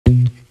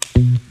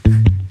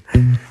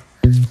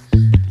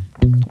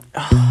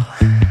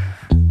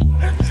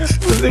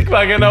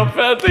War genau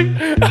fertig.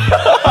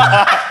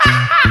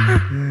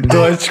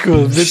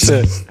 Deutschkurs,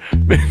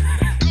 bitte.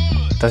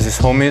 Das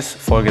ist Homies,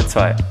 Folge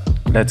 2.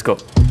 Let's go.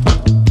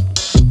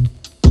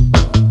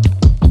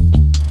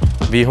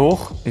 Wie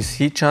hoch ist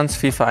Hee-chans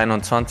FIFA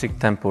 21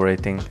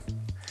 Tempo-Rating?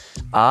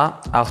 A.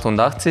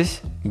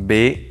 88,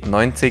 B.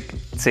 90,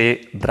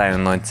 C.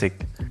 93.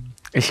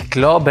 Ich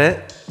glaube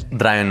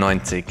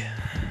 93.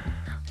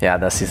 Ja,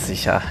 das ist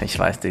sicher, ich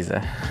weiß diese.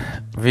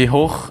 Wie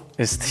hoch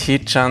ist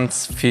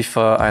Hee-chans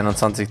FIFA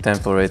 21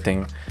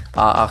 Tempo-Rating?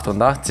 A.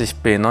 88,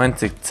 B.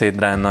 90, C.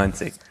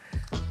 93.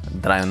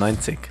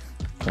 93.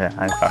 Ja,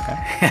 einfach.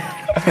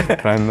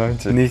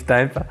 93. Nicht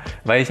einfach,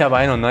 weil ich habe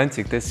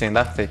 91, deswegen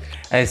dachte ich,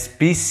 er ist ein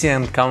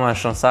bisschen, kann man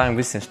schon sagen, ein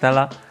bisschen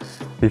schneller.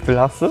 Wie viel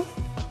hast du?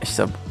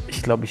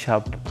 Ich glaube, ich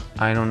habe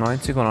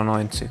 91 oder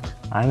 90.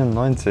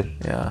 91?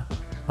 Ja.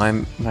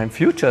 Mein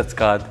Future ist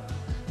gerade.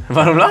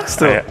 Warum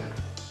lachst du?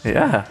 Ja.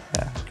 Ja.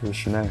 Du bist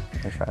schnell.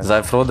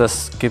 Sei froh,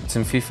 das gibt es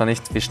im FIFA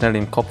nicht, wie schnell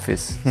im Kopf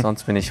ist.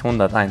 Sonst bin ich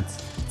 101.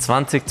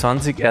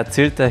 2020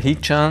 erzielte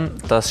Hee-chan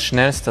das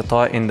schnellste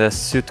Tor in der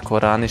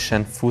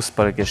südkoreanischen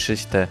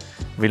Fußballgeschichte.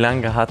 Wie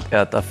lange hat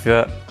er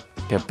dafür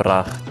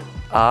gebracht?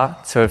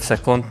 A. 12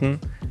 Sekunden,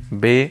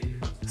 B.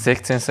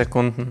 16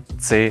 Sekunden,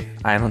 C.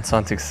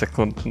 21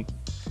 Sekunden.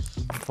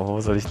 Wo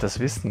soll ich das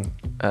wissen?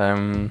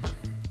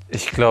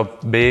 Ich glaube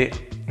B.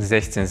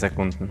 16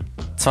 Sekunden.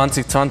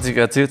 2020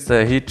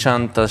 erzielte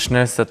Hee-chan das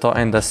schnellste Tor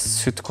in der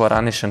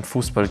südkoreanischen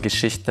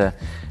Fußballgeschichte.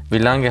 Wie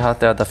lange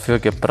hat er dafür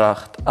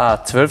gebracht?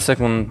 A. 12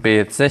 Sekunden,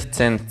 B.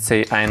 16,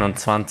 C.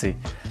 21.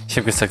 Ich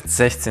habe gesagt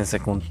 16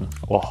 Sekunden.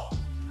 Oh,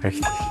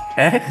 richtig.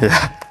 Echt?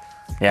 Ja.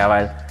 Ja,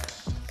 weil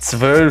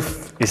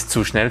 12 ist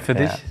zu schnell für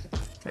dich.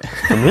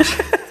 Für mich?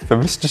 Für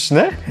mich zu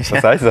schnell?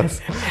 Was heißt das?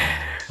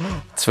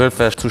 12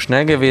 wäre zu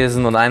schnell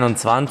gewesen und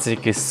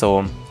 21 ist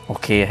so,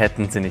 okay,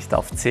 hätten sie nicht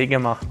auf C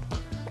gemacht.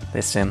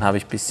 Deswegen habe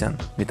ich ein bisschen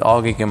mit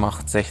Auge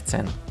gemacht,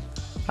 16.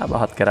 Aber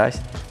hat gereicht.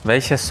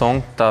 Welcher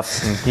Song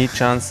darf in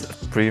Hee-chans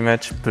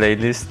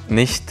Pre-Match-Playlist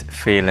nicht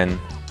fehlen?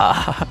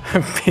 A.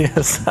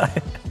 PSI,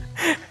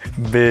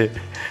 B.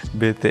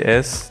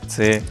 BTS,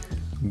 C.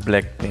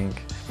 Blackpink.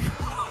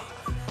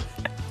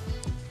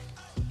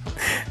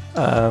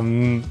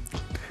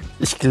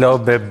 Ich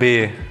glaube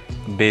B.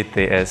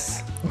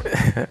 BTS,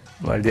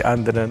 weil die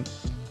anderen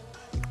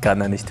kann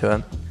er nicht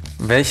hören.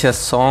 Welcher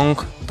Song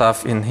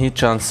darf in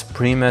Hee-chans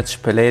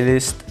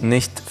Pre-Match-Playlist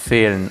nicht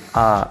fehlen?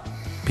 A.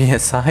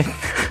 PSI,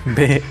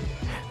 B.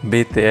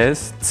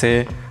 BTS,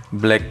 C.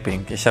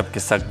 Blackpink. Ich habe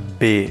gesagt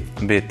B.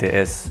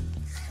 BTS.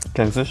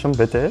 Kennst du schon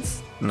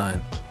BTS?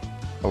 Nein.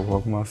 Oh,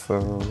 warum hast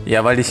du...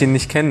 Ja, weil ich ihn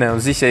nicht kenne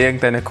und sicher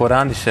irgendeine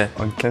koreanische.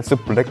 Und kennst du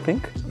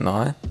Blackpink?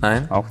 Nein,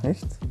 nein. Auch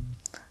nicht?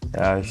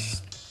 Ja,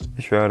 ich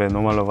höre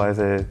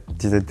normalerweise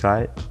diese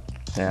drei.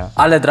 Ja.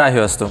 Alle drei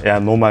hörst du? Ja,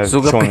 normal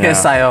sogar schon,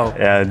 PSI ja. auch?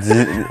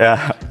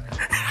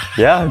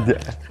 Ja,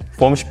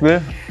 vorm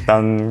Spiel,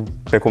 dann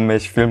bekomme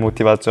ich viel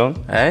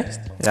Motivation. Echt?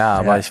 Ja,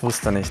 aber ich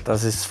wusste nicht.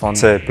 Das ist von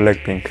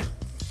Blackpink.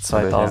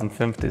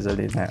 2005, dieser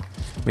Lied. Ja.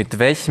 Mit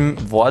welchem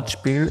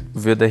Wortspiel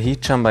würde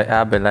Hee-chan bei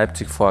RB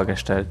Leipzig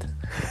vorgestellt?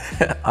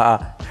 A.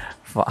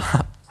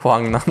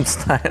 Hwang Nam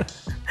Style.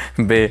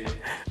 B.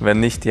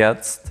 Wenn nicht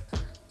jetzt,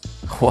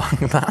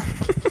 Hwang dann.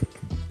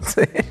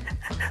 C.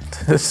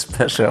 The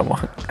Special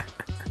One.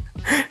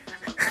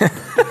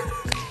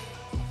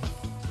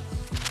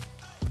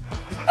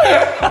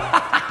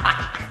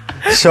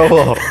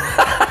 Show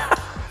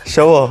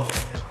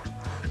off.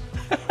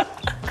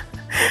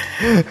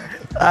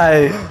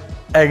 Ey,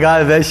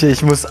 egal welche,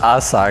 ich muss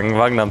A sagen,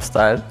 Gangnam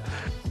Style.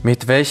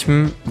 Mit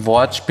welchem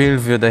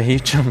Wortspiel würde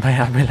Hee-chan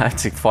bei RB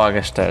Leipzig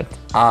vorgestellt?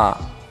 A.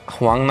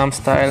 Gangnam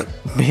Style.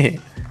 B.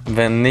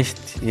 Wenn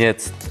nicht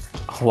jetzt,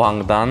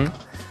 Hwang dann.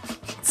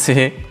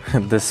 C.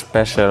 The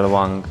Special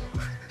One.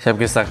 Ich habe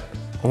gesagt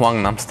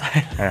Gangnam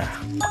Style. Ja,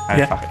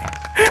 einfach.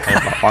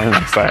 Einfach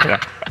Gangnam Style, ja.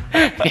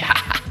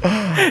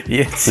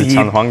 Jetzt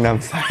Hee-chan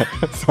Hwang Style.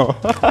 So.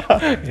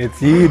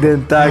 Jetzt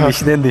jeden Tag,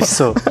 ich nenne dich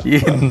so,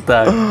 jeden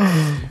Tag.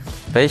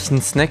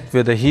 Welchen Snack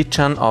würde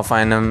Hee-chan auf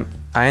einem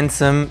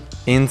einsamen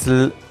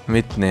Insel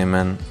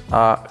mitnehmen?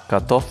 A.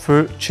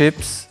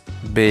 Kartoffelchips,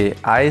 B.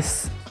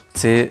 Eis,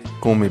 C.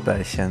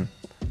 Gummibärchen.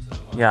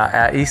 Ja,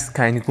 er isst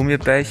keine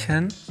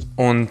Gummibärchen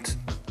und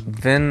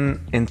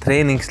wenn im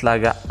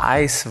Trainingslager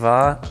Eis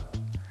war,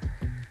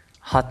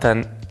 hat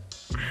er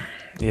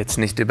jetzt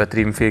nicht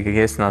übertrieben viel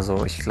gegessen,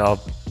 also ich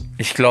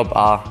glaube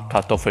A.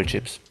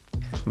 Kartoffelchips.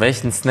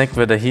 Welchen Snack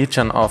würde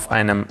Hee-chan auf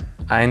einem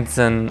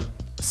einzelnen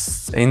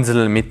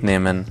Insel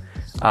mitnehmen?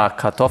 A.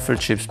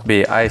 Kartoffelchips,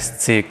 B. Eis,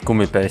 C.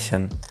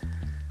 Gummibärchen.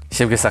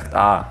 Ich habe gesagt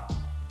A.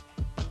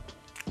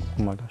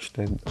 Guck mal, da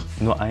steht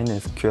nur eine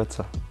ist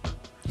kürzer.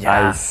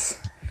 Ja. Eis.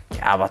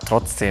 Ja, aber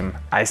trotzdem,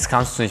 Eis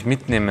kannst du nicht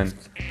mitnehmen.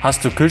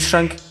 Hast du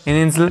Kühlschrank in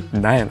der Insel?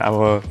 Nein,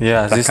 aber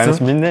Ja, das siehst kann du?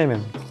 ich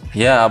mitnehmen.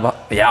 Ja, aber,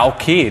 ja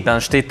okay,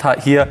 dann steht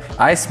hier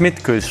Eis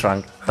mit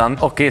Kühlschrank. Dann,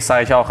 okay,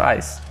 sage ich auch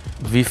Eis.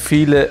 Wie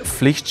viele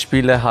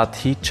Pflichtspiele hat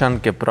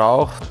Hee-chan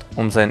gebraucht,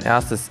 um sein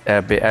erstes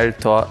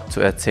RBL-Tor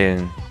zu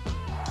erzielen?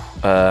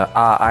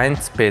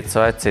 A1,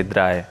 B2,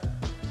 C3.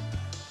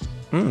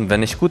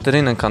 Wenn ich gut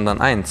erinnern kann, dann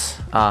 1.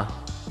 A.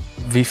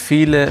 Wie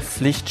viele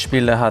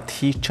Pflichtspiele hat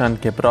Hee-chan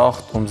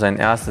gebraucht, um sein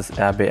erstes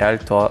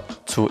RBL-Tor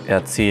zu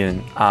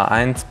erzielen?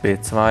 A1,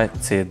 B2,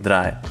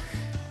 C3.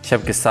 Ich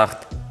habe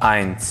gesagt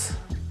 1.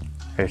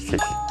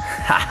 Richtig.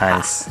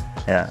 1.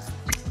 Ja.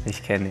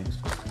 Ich kenne ihn.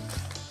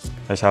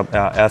 Ich habe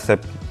erste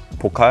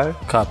Pokal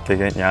Cup.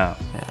 gegen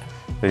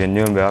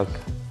Nürnberg.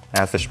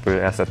 Erstes Spiel,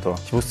 erstes Tor.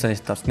 Ich wusste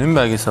nicht, dass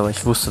Nürnberg ist, aber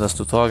ich wusste, dass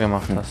du Tor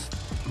gemacht hast.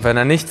 Wenn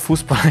er nicht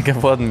Fußballer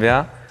geworden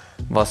wäre,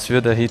 was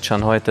würde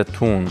Hee-chan heute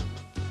tun?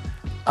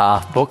 A.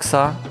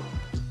 Boxer,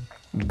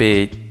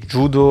 B.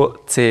 Judo,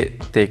 C.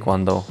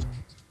 Taekwondo.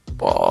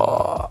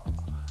 Boah.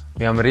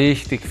 Wir haben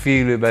richtig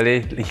viel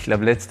überlegt. Ich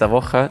glaube letzte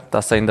Woche,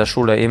 dass er in der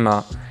Schule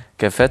immer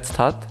gefetzt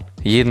hat.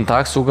 Jeden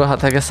Tag sogar,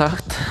 hat er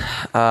gesagt.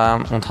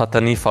 Und hat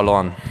er nie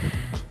verloren.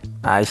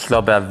 Ich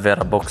glaube, er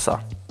wäre Boxer.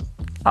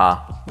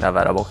 Er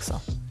wäre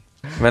Boxer.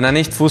 Wenn er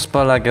nicht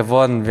Fußballer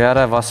geworden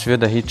wäre, was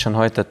würde Hee-chan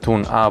heute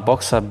tun? A.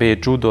 Boxer, B.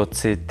 Judo,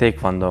 C.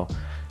 Taekwondo.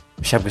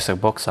 Ich habe gesagt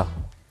Boxer.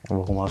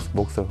 Warum hast du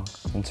Boxer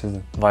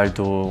entschieden? Weil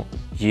du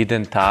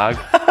jeden Tag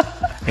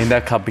in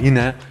der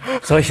Kabine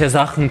solche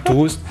Sachen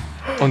tust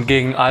und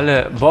gegen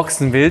alle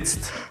boxen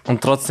willst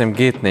und trotzdem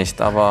geht nicht.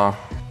 Aber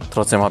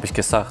trotzdem habe ich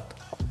gesagt.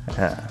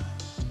 Ja.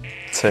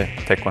 C.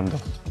 Taekwondo.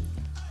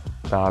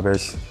 Da habe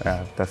ich,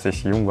 als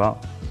ich jung war,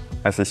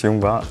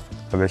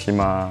 habe ich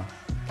immer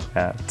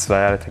 2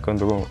 Jahre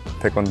Taekwondo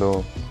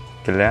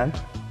gelernt.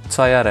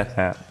 2 Jahre?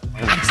 Ja,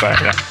 2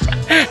 Jahre.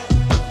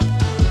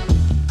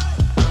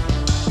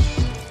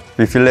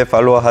 Wie viele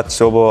Follower hat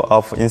Shobo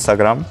auf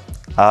Instagram?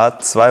 A.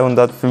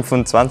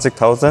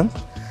 225.000,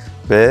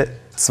 B.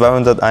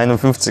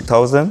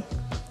 251.000,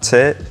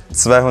 C.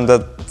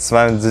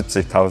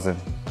 272.000.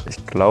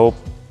 Ich glaube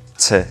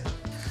C.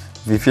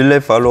 Wie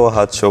viele Follower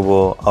hat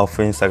Shobo auf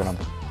Instagram?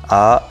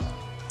 A.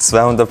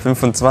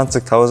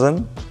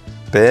 225.000,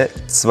 B.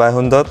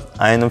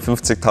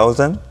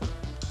 251.000,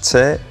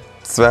 C.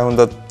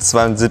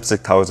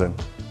 272.000.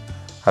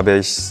 Habe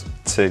ich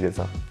C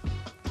gesagt.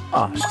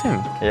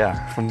 Stimmt. Ja,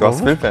 Von du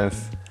hast wo? viel Fans.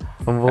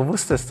 Von wo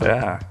wusstest du?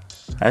 Ja,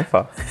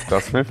 einfach. Du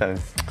hast viel Fans.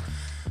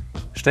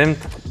 Stimmt.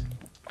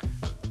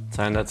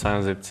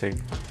 272.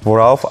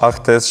 Worauf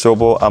achtet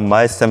Shobo am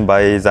meisten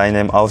bei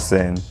seinem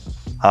Aussehen?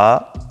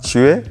 A.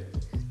 Schuhe,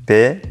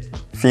 B.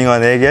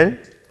 Fingernägel,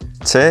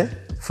 C.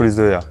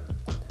 Frisur.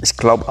 Ich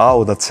glaube A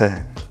oder C.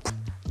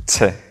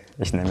 C.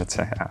 Ich nehme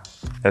C, ja.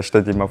 Er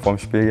steht immer vorm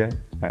Spiegel.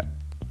 Ja.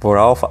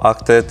 Worauf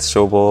achtet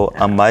Shobo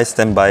am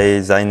meisten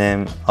bei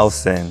seinem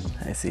Aussehen?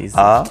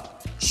 A.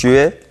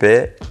 Schuhe,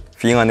 B.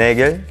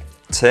 Fingernägel,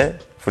 C.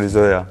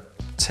 Frisur.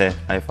 C.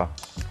 Einfach.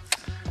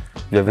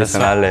 Wir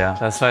wissen alle, ja.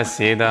 Das weiß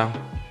jeder.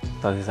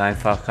 Das ist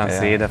einfach,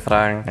 kannst du jeder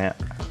fragen. Ja.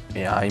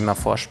 Ja, immer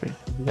Vorspiel.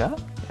 Ja?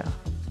 Ja.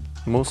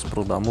 Muss,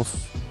 Bruder, muss.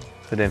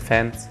 Für den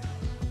Fans.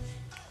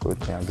 Gut,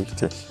 ja,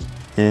 wichtig.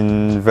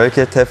 In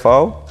welcher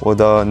TV-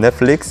 oder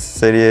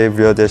Netflix-Serie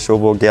würde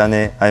Shobo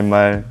gerne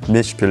einmal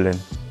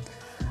mitspielen?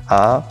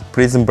 A.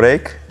 Prison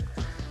Break,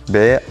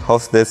 B.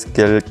 Haus des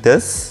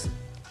Geldes,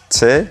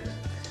 C.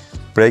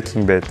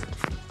 Breaking Bad.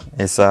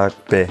 Ich sag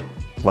B.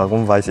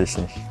 Warum, weiß ich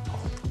nicht.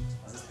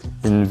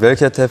 In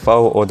welcher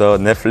TV- oder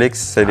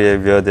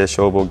Netflix-Serie würde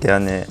Shobo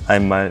gerne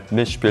einmal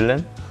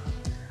mitspielen?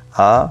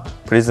 A.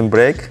 Prison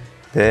Break,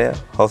 B.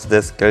 Haus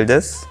des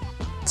Geldes,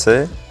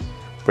 C.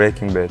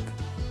 Breaking Bad.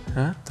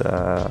 Ja?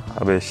 Da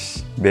habe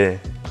ich B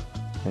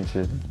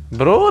entschieden.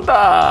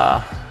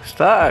 Bruder!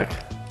 Stark!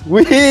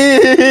 Ui!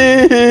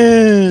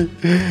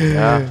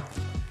 Ja.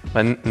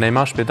 Weil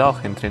Neymar spielt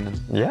auch hin drinnen.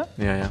 Ja?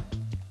 Ja, ja.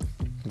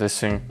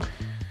 Deswegen,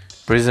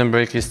 Prison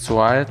Break ist zu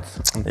alt.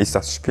 Ist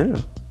das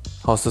Spiel?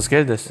 Haus des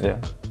Geldes Ja.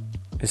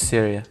 ist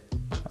Serie.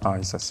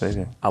 Ist das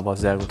Serie? Aber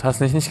sehr gut. Hast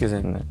du nicht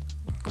gesehen? Nee.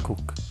 Guck.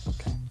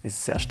 Okay.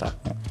 Ist sehr stark.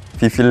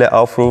 Wie viele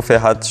Aufrufe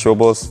hat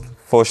Shobos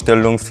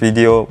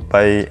Vorstellungsvideo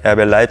bei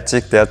RB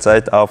Leipzig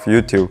derzeit auf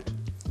YouTube?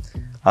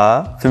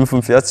 A.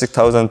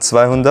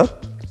 45.200,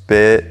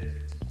 B.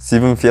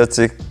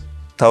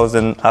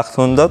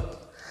 47.800,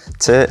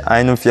 C.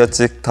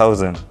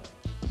 41.000.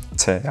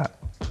 C, ja.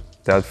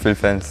 Der hat viele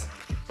Fans.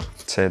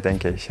 C,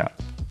 denke ich, ja.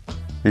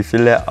 Wie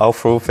viele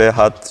Aufrufe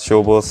hat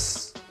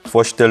Shobos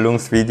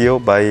Vorstellungsvideo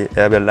bei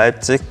RB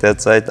Leipzig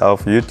derzeit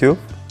auf YouTube?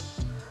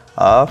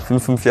 A.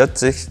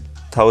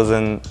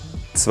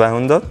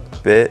 45.200,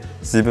 B.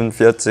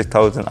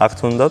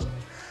 47.800,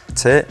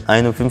 C.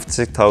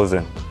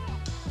 51.000.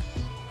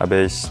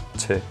 Habe ich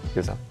C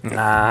gesagt.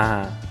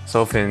 Na,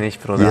 so viel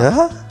nicht, Bruder.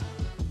 Ja?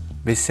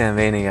 Bisschen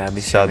weniger,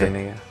 bisschen Schade.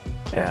 weniger.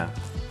 Ja.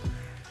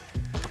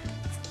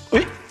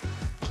 Ui.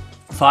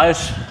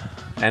 Falsch.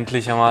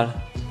 Endlich einmal.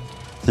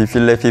 Wie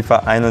viele FIFA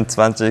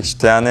 21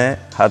 Sterne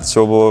hat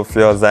Shobo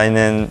für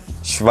seinen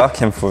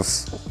schwachen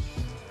Fuß?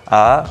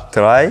 A.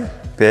 3,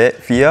 B.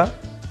 4,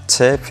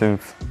 C. 5.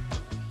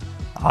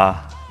 A.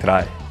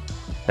 3.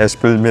 Er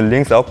spielt mit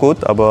links auch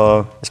gut,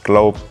 aber ich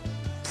glaube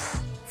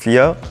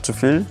 4 zu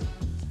viel.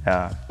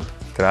 Ja,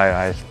 3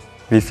 reicht.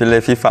 Wie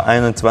viele FIFA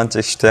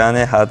 21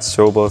 Sterne hat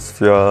Shobos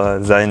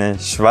für seinen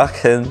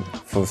schwachen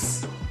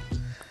Fuß?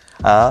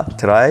 A.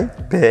 3,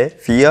 B.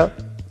 4,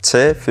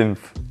 C, 5.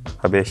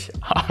 Habe ich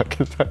A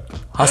gesagt.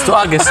 Hast du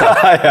A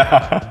gesagt?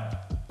 Ja.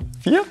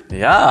 4?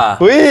 Ja.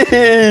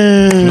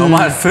 Ui.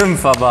 Nummer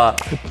 5, aber.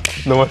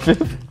 Nummer 5?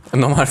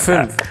 Nummer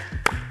 5.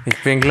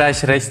 Ich bin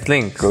gleich rechts,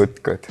 links.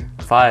 Gut, gut.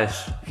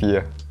 Falsch.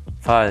 4.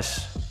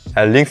 Falsch.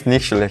 Links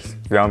nicht schlecht.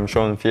 Wir haben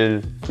schon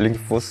viel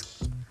Linksfuß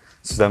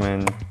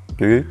zusammen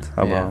geübt,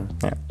 aber Ja.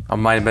 ja. Aber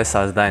mein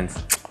besser als deins.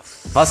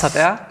 Was hat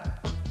er?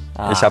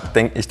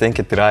 Ich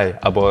denke 3,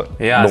 aber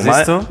Ja,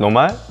 siehst du?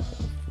 normal,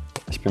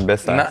 ich bin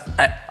besser. Na,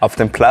 Auf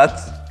dem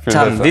Platz viel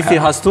Can, besser. wie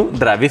viel hast du?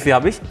 3. Wie viel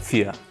habe ich?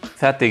 4.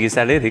 Fertig, ist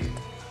erledigt.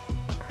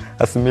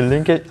 Hast du mir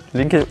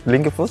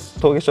linke Fuß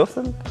Tor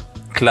geschossen?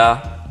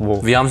 Klar.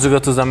 Wo? Wir haben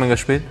sogar zusammen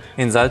gespielt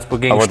in Salzburg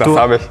gegen Aber Sturm.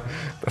 das habe ich,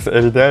 das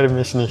erinnere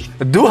mich nicht.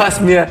 Du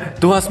hast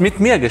mit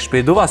mir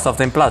gespielt, du warst auf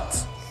dem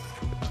Platz.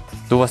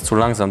 Du warst zu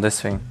langsam,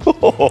 deswegen.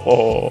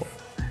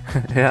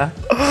 Ja?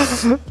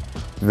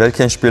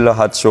 Welchen Spieler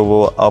hat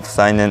Schobo auf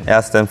seinen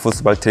ersten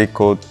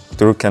Fußballtrikot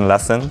drucken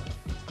lassen?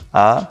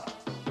 A.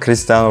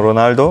 Cristiano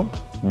Ronaldo,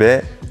 B.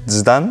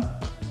 Zidane,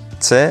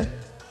 C.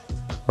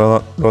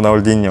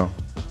 Ronaldinho.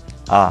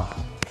 A.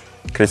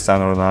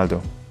 Cristiano Ronaldo.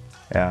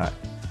 Ja,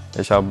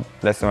 ich habe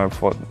letztes Mal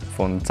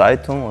von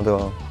Zeitung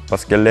oder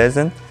was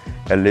gelesen.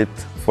 Er lebt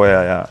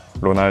vorher ja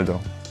Ronaldo.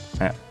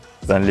 Ja,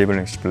 sein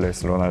Lieblingsspieler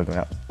ist Ronaldo.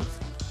 Ja.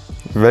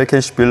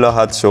 Welcher Spieler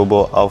hat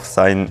Schobo auf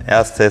sein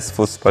erstes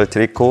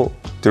Fußballtrikot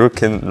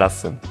drucken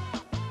lassen?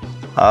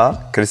 A.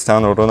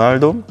 Cristiano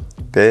Ronaldo,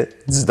 B.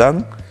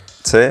 Zidane,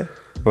 C.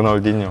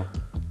 Ronaldinho.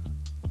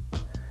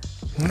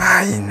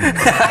 Nein!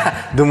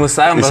 Du musst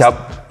sagen,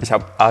 Ich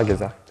hab A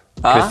gesagt.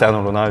 A?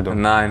 Cristiano Ronaldo.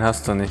 Nein,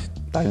 hast du nicht.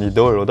 Dein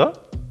Idol, oder?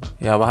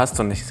 Ja, aber hast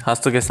du nicht.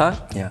 Hast du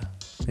gesagt? Ja.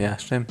 Ja,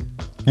 stimmt.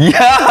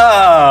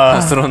 Ja!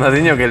 Hast du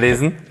Ronaldinho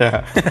gelesen?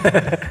 Ja.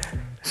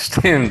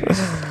 Stimmt.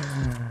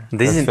 Die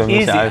Das sind ist für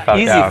mich easy, einfach,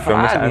 easy ja, für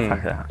mich Fragen.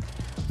 einfach, ja.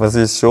 Was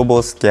ist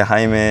Schobos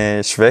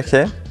geheime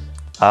Schwäche?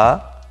 A.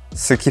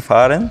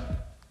 Skifahren.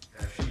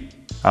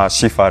 Ah,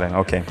 Skifahren,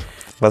 okay.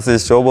 Was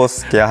ist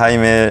Schobos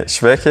geheime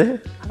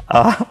Schwäche?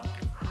 A.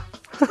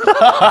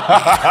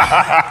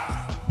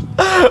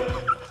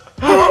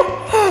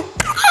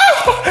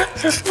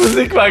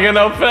 Musik war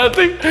genau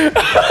fertig.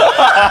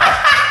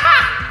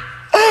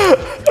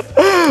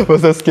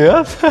 Was hast du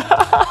gehört?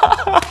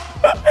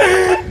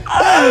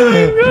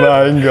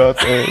 Mein Gott,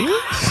 ey.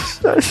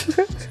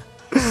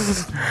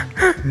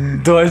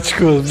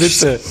 Deutschkurs,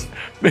 bitte.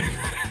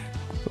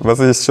 Was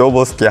ist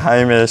Schobos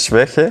geheime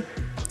Schwäche?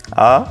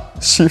 A.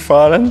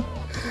 Skifahren.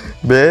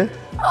 B.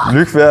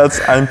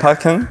 Rückwärts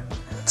einpacken.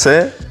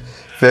 C.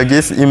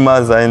 Vergisst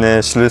immer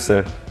seine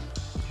Schlüssel.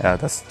 Ja,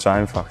 das ist schon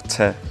einfach.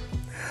 C.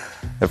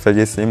 Er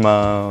vergisst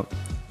immer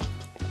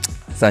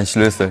seinen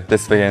Schlüssel.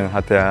 Deswegen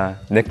hat er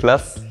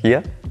Niklas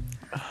hier.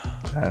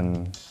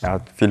 Er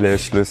hat viele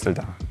Schlüssel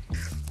da.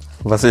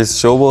 Was ist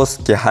Schobos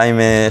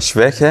geheime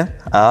Schwäche?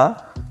 A.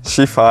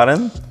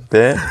 Skifahren.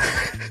 B.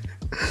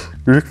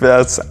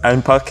 Rückwärts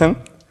einpacken.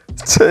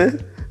 C.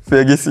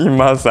 Vergiss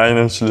immer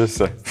seinen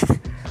Schlüssel.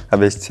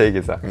 Habe ich C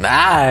gesagt?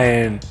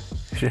 Nein.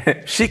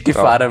 Schick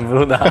gefahren,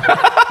 Bruder.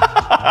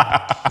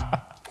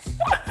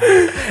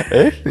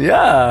 Echt?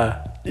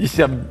 Ja.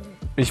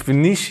 Ich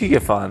bin nie Ski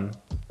gefahren.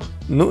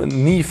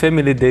 Nie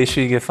Family Day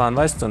Ski gefahren,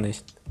 weißt du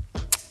nicht.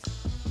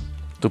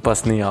 Du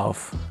passt nie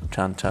auf.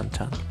 Can.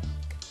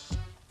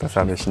 Das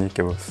habe ich nicht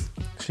gewusst.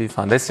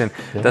 Skifahren. Deswegen,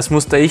 das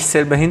musste ich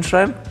selber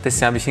hinschreiben.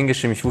 Deswegen habe ich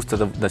hingeschrieben, ich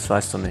wusste, das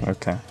weißt du nicht.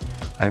 Okay.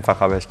 Einfach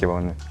habe ich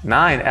gewonnen.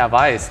 Nein, er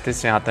weiß,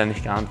 deswegen hat er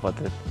nicht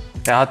geantwortet.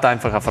 Er hatte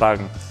einfache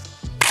Fragen.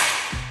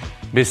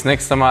 Bis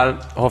nächstes Mal,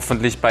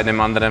 hoffentlich bei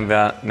dem anderen,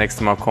 wer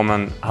nächstes Mal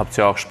kommen, habt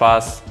ihr auch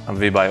Spaß,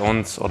 wie bei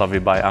uns oder wie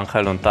bei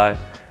Angel und Tai.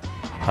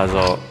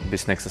 Also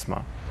bis nächstes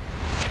Mal.